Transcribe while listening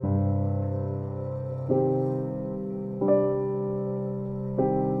Good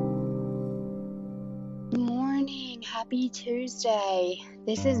morning. Happy Tuesday.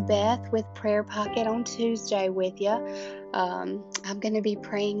 This is Beth with Prayer Pocket on Tuesday with you. I'm going to be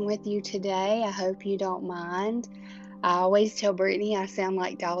praying with you today. I hope you don't mind. I always tell Brittany I sound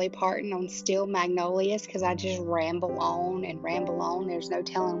like Dolly Parton on Steel Magnolias because I just ramble on and ramble on. There's no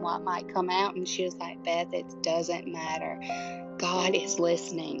telling what might come out. And she was like, Beth, it doesn't matter. God is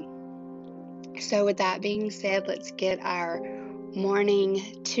listening. So with that being said, let's get our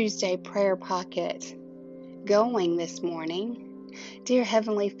morning Tuesday prayer pocket going this morning. Dear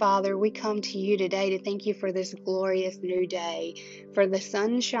Heavenly Father, we come to you today to thank you for this glorious new day, for the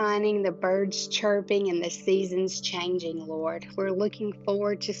sun shining, the birds chirping, and the seasons changing, Lord. We're looking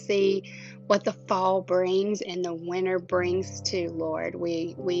forward to see what the fall brings and the winter brings too, Lord.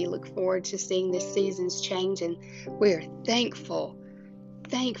 We look forward to seeing the seasons change, and we're thankful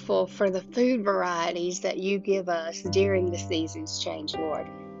for the food varieties that you give us during the seasons change, Lord.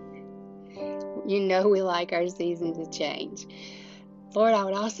 You know we like our seasons to change. Lord, I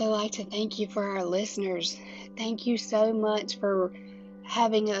would also like to thank you for our listeners. Thank you so much for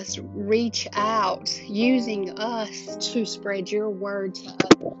having us reach out, using us to spread your word to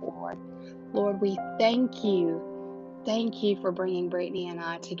others, Lord. Lord, we thank you. Thank you for bringing Brittany and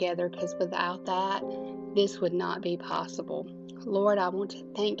I together, because without that, this would not be possible. Lord, I want to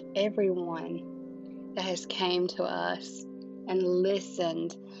thank everyone that has came to us and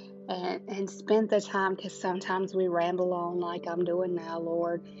listened and spent the time, because sometimes we ramble on like I'm doing now,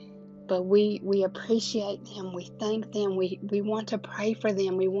 Lord. But we appreciate them. We thank them. We want to pray for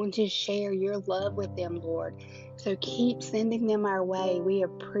them. We want to share your love with them, Lord. So keep sending them our way. We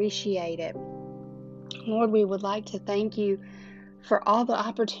appreciate it. Lord, we would like to thank you for all the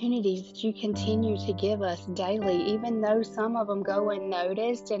opportunities that you continue to give us daily, even though some of them go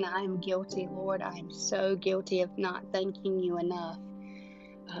unnoticed, and I am guilty, Lord. I am so guilty of not thanking you enough.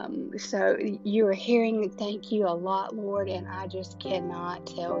 So you are hearing thank you a lot, Lord, and I just cannot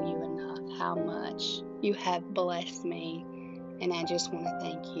tell you enough how much you have blessed me, and I just want to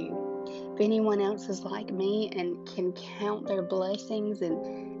thank you. If anyone else is like me and can count their blessings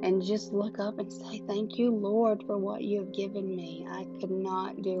and just look up and say, thank you, Lord, for what you have given me. I could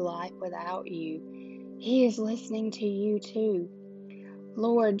not do life without you. He is listening to you too.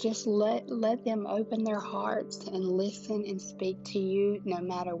 Lord, just let them open their hearts and listen and speak to you no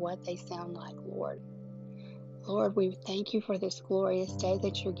matter what they sound like, Lord. Lord, we thank you for this glorious day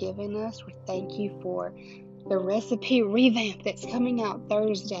that you're giving us. We thank you for the recipe revamp that's coming out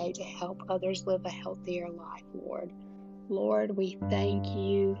Thursday to help others live a healthier life, Lord. Lord, we thank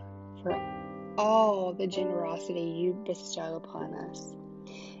you for all the generosity you bestow upon us.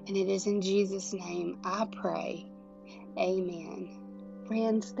 And it is in Jesus' name I pray. Amen.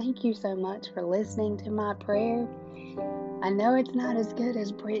 Friends, thank you so much for listening to my prayer. I know it's not as good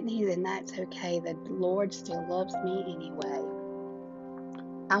as Brittany's, and that's okay. The Lord still loves me anyway.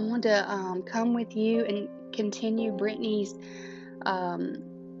 I want to come with you and continue Brittany's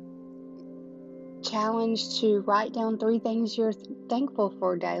challenge to write down 3 things you're thankful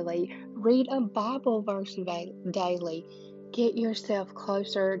for daily. Read a Bible verse daily. Get yourself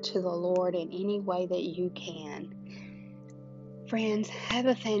closer to the Lord in any way that you can. Friends, have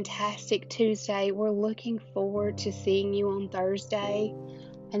a fantastic Tuesday. We're looking forward to seeing you on Thursday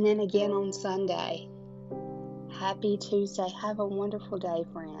and then again on Sunday. Happy Tuesday. Have a wonderful day,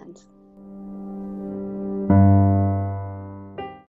 friends.